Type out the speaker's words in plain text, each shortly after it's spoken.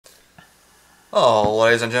Oh,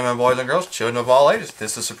 ladies and gentlemen, boys and girls, children of all ages,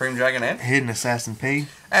 this is Supreme Dragon and Hidden Assassin P.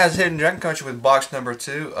 as Hidden Dragon comes with box number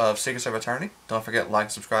 2 of Secrets of Eternity. Don't forget like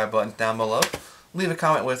and subscribe buttons down below. Leave a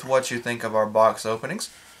comment with what you think of our box openings.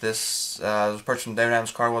 This was purchased from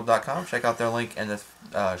DavidAdamsCardworld.com. Check out their link in the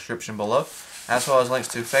description below, as well as links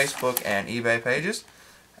to Facebook and eBay pages.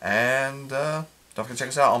 And don't forget to check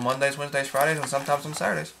us out on Mondays, Wednesdays, Fridays, and sometimes on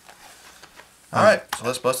Saturdays. Alright, so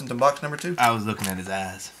let's bust into box number 2. I was looking at his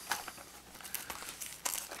eyes.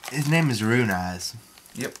 His name is Rune Eyes.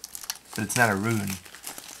 Yep. But it's not a rune.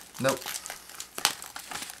 Nope.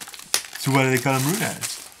 So why do they call him Rune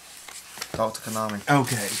Eyes? Talk to Konami.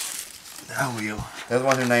 Okay. I will. They're the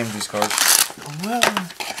one who named these cards. Well,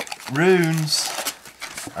 runes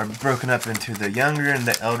are broken up into the younger and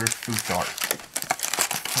the elder Futhar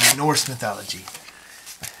from Norse mythology.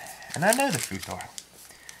 And I know the Futhar.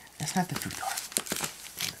 It's not the Futhar.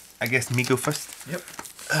 I guess me go first? Yep.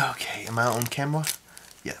 Okay, am I on camera?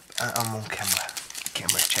 Yep, I'm on camera.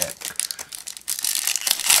 Camera check.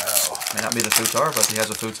 Oh. May not be the futar, but he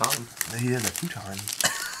has a futon. He has a futon.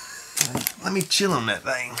 Let me chill on that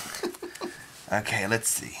thing. Okay, let's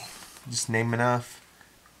see. Just name enough.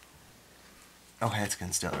 Okay, that's a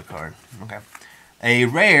Constellar card. Okay. A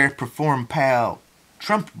rare Perform Pal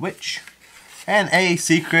Trump Witch. And a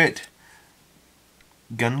secret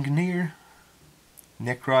Gungnir.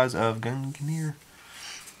 Necros of Gungnir.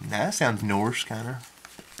 Nah, that sounds Norse, kind of.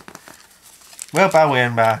 Well, I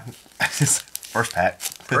win by first pack.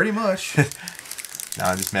 Pretty much. No,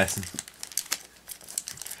 I'm just messing.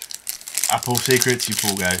 I pull secrets, you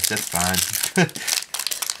pull ghosts. That's fine.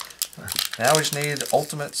 Now we just need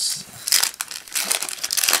ultimates.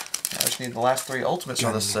 Now we just need the last 3 ultimates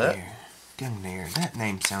on the set. Gungnir. That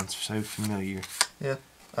name sounds so familiar. Yeah.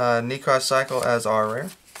 Necros Cycle as our rare.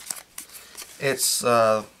 It's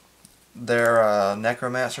they're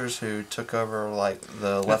necromancers who took over like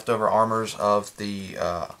the leftover armors of the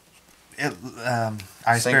Ice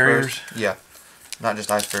synchros. barriers. Yeah. Not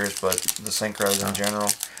just ice barriers, but the synchros in general.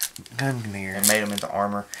 Gungnir. And made them into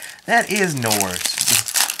armor. That is Norse.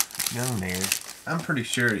 Gungnir. I'm pretty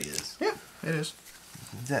sure it is. Yeah, it is.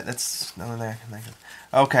 That's the only thing I can think of.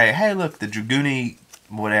 Okay, hey look, the Dragooni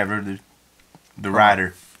whatever, the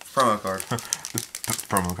rider. Promo card.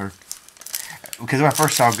 Promo card. Because when I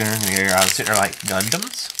first saw Gungnir, I was sitting there like,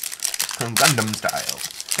 Gundams? Gundam style.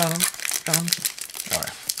 Gundam.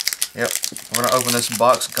 Alright. Yep. We're gonna open this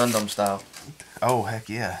box Gundam style. Oh, heck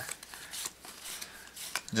yeah.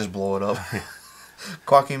 Just blow it up.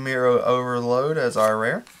 Quackimiro Overload as our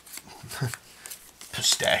rare.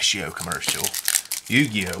 Pistachio commercial.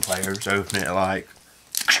 Yu-Gi-Oh players open it like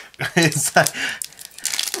it's like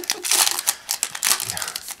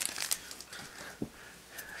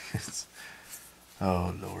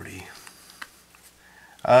oh lordy.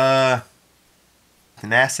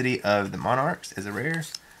 Tenacity of the Monarchs is a rare,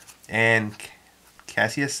 and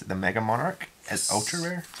Cassius the Mega Monarch is ultra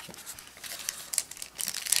rare.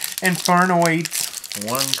 Infernoid.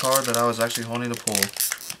 One card that I was actually wanting to pull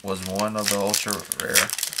was one of the ultra rare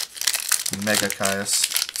Mega Caius.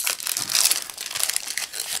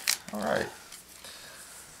 Alright.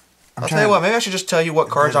 I'll tell you what, maybe I should just tell you what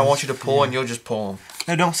cards I want you to pull and you'll just pull them.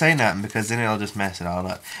 No, don't say nothing because then it'll just mess it all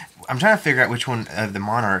up. I'm trying to figure out which one of the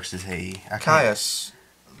Monarchs is he. Caius.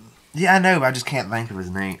 Yeah, I know, but I just can't think of his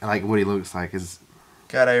name. Like what he looks like is.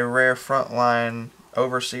 Got a rare Frontline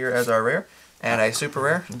Overseer as our rare. And a super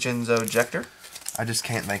rare Jinzo Jector. I just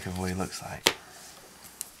can't think of what he looks like.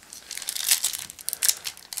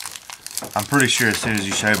 I'm pretty sure as soon as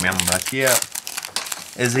you showed me, I'm like, yeah.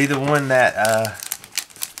 Is he the one that,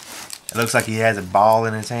 it looks like he has a ball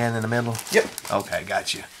in his hand in the middle? Yep. Okay,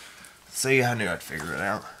 got you. See, I knew I'd figure it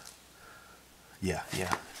out. Yeah.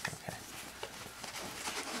 Okay.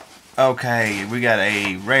 Okay, we got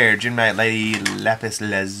a rare Gem Knight Lady Lapis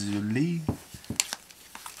Lazuli.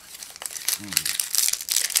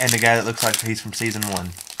 And the guy that looks like he's from season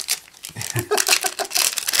 1.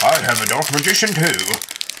 I have a Dark Magician too.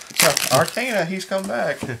 Arcana, he's come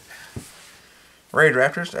back. Raid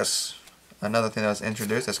Raptors, that's another thing that was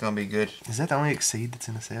introduced. That's going to be good. Is that the only Exceed that's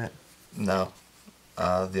in the set? No.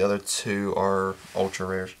 The other 2 are ultra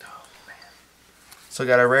rares. Oh, man. So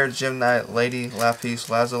got a rare Gem Knight Lady Lapis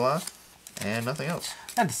Lazuli. And nothing else.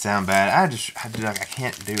 That doesn't sound bad. I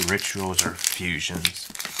can't do rituals or fusions.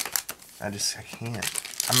 I can't.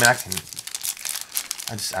 I mean, I don't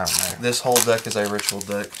know. This whole deck is a ritual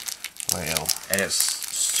deck. Well. And it's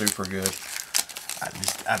super good. I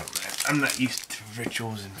don't know. I'm not used to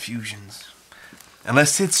rituals and fusions.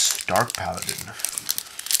 Unless it's Dark Paladin.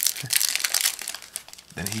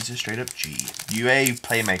 Then he's a straight up G. UA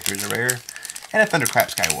Playmaker is a rare. And a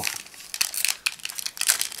Thunderclap Skywolf.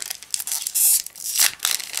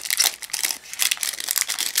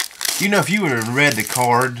 You know, if you would have read the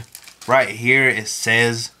card, right here it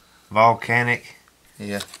says Volcanic.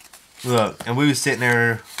 Yeah. Look, and we was sitting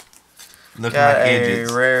there looking Got like a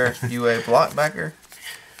idiots. rare UA blockbacker.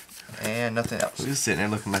 And nothing else. We was sitting there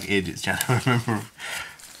looking like idiots trying to remember.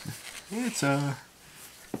 It's a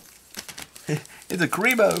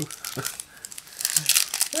Karibo.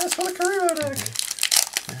 That's for the Karibo deck.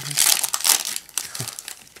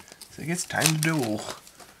 So it's time to duel.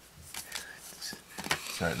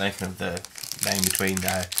 Start thinking of the name between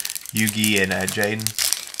Yugi and Jaden.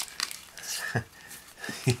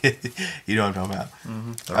 You know what I'm talking about.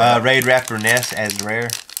 Mm-hmm. Raid Raptor Nest as rare.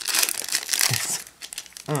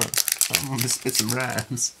 I'm gonna spit some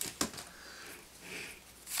rhymes.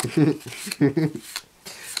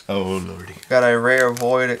 Oh lordy. Got a rare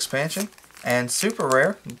Void expansion. And super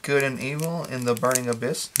rare, Good and Evil in the Burning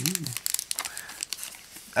Abyss.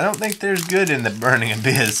 I don't think there's good in the Burning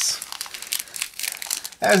Abyss.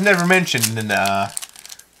 That was never mentioned in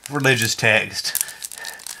religious text.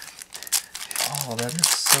 Oh, that is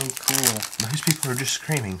so cool. Most people are just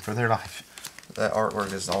screaming for their life. That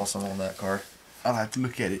artwork is awesome on that card. I'll have to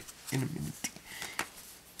look at it in a minute.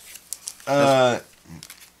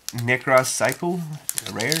 Necros Cycle,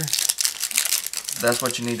 rare. That's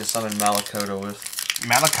what you need to summon Malakota with.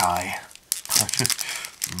 Malachi.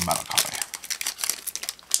 Malachi.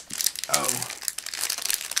 Oh.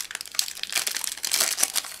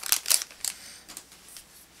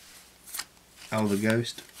 Oh, the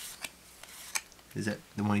ghost. Is that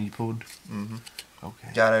the one you pulled? Mm-hmm.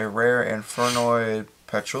 Okay. Got a rare Infernoid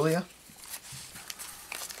Patrulia.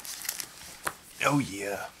 Oh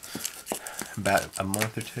yeah. About a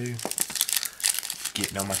month or two.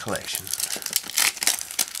 Getting on my collection.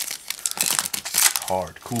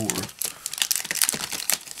 Hardcore.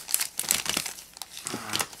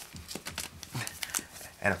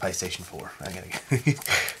 And a PlayStation 4. I gotta get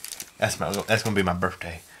that's gonna be my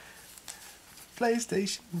birthday.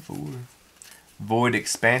 PlayStation 4. Void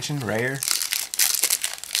expansion, rare.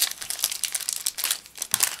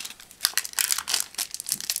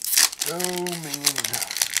 Oh man.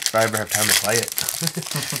 If I ever have time to play it.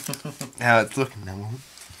 How it's looking now.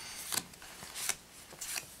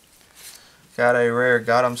 Got a rare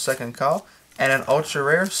Gotham Second Call. And an ultra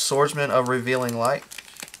rare Swordsman of Revealing Light.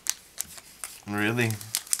 Really?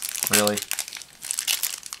 Really?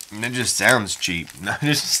 And it just sounds cheap.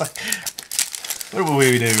 It's just like, what will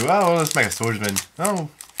we do? Oh, let's make a swordsman. Oh,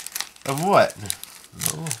 of what?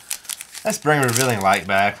 Oh, let's bring Revealing Light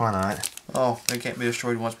back. Why not? Oh, they can't be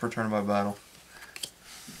destroyed once per turn by battle.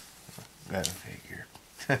 Got a figure.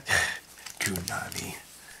 Kunami.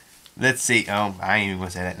 Let's see. Oh, I ain't even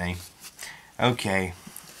gonna say that name. Okay.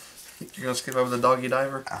 You're gonna skip over the Doggy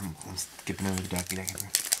Diver? I'm skipping over the Ducky Ducky.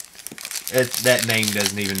 That name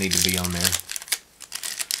doesn't even need to be on there.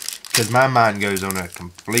 Because my mind goes on a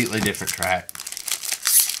completely different track.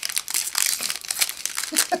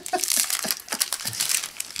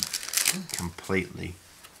 Completely.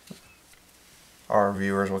 Our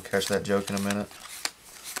viewers will catch that joke in a minute.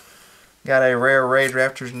 Got a rare Raid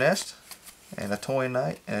Raptor's Nest. And a Toy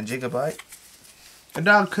Knight. And a Gigabyte. A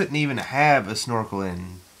dog couldn't even have a snorkel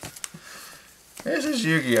in. This is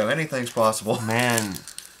Yu-Gi-Oh! Anything's possible. Man.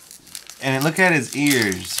 And look at his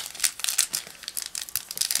ears.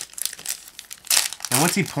 And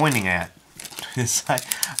what's he pointing at? It's like,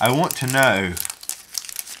 I want to know.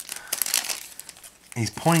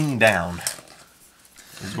 He's pointing down.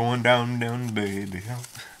 He's going down, baby.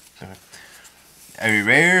 A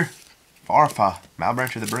rare Farfa,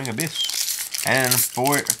 Malbranch of the Burning Abyss. And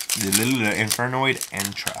for the little Infernoid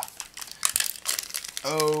Entra.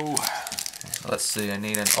 Oh. Let's see, I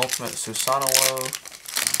need an Ultimate Susanoo,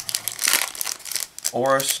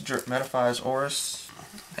 Oris, Metaphys Oris,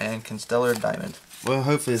 and Constellar Diamond. Well,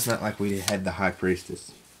 hopefully it's not like we had the High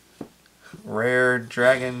Priestess. Rare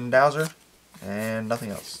Dragon Dowser, and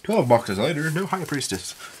nothing else. 12 boxes later, no High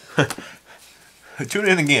Priestess. Tune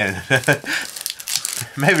in again.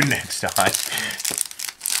 Maybe next time.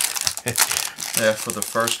 Yeah, for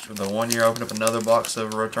the 1 year, I opened up another box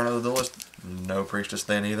of Return of the Duelist. No Priestess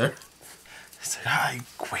then either. It's like, I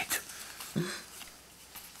quit.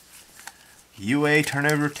 UA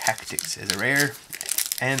Turnover Tactics is a rare.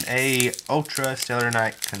 And a Ultra Stellar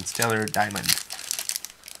Knight Constellar Diamond.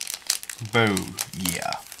 Boom.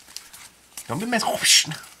 Yeah. Don't be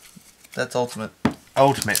messing. That's Ultimate.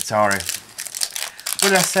 Ultimate, sorry. What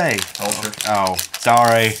did I say? Ultra. Oh,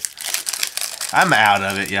 sorry. I'm out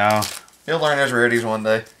of it, y'all. You'll learn his rarities one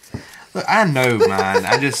day. Look, I know mine.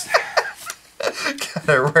 I just... Got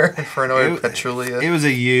a rare Infernoid Patrulia. It was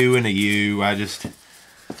a U and a U. It's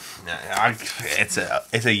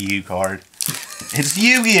a U card. It's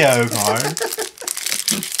Yu-Gi-Oh card.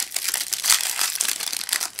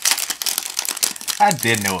 I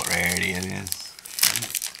did know what rarity it is.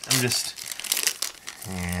 I'm just...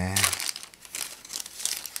 Yeah.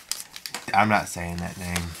 I'm not saying that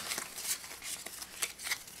name.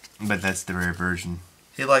 But that's the rare version.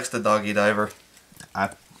 He likes the Doggy Diver.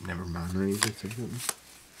 Never mind.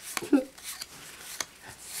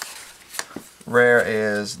 Rare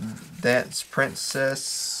is Dance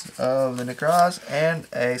Princess of the Necroz and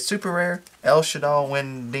a super rare El Shaddai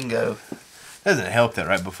Wendigo. Doesn't help that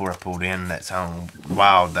right before I pulled in that song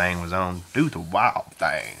Wild Thing was on. Do the Wild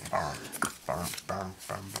Thing.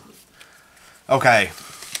 Okay.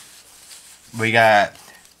 We got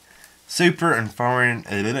Super Infernoid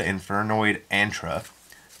Antra,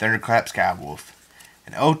 Thunderclap Skywolf,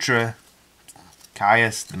 and Ultra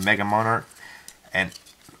Caius the Mega Monarch, and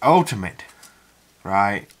Ultimate.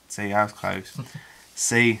 Right? See, I was close.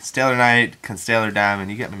 See, Stellar Knight, Constellar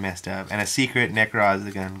Diamond, you got me messed up. And a secret Necroz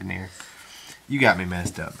the Gungnir. You got me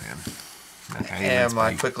messed up, man. Okay, and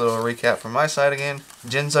my quick little recap from my side again.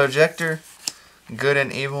 Jinzo Jector, Good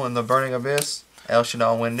and Evil in the Burning Abyss, El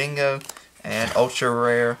Shaddai Wendigo, and ultra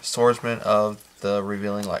rare Swordsman of the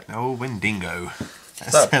Revealing Light. Oh, Wendigo.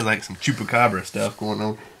 That sounds like some Chupacabra stuff going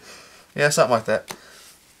on. Yeah, something like that.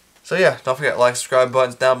 So yeah, don't forget like, subscribe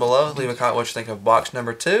buttons down below. Leave a comment what you think of box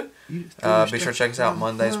number 2. Be sure to check us out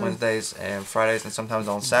Mondays, Wednesdays, and Fridays, and sometimes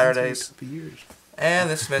on Saturdays. And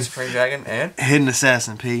this is Mr. Supreme Dragon and Hidden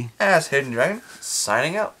Assassin P. as Hidden Dragon,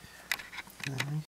 signing out.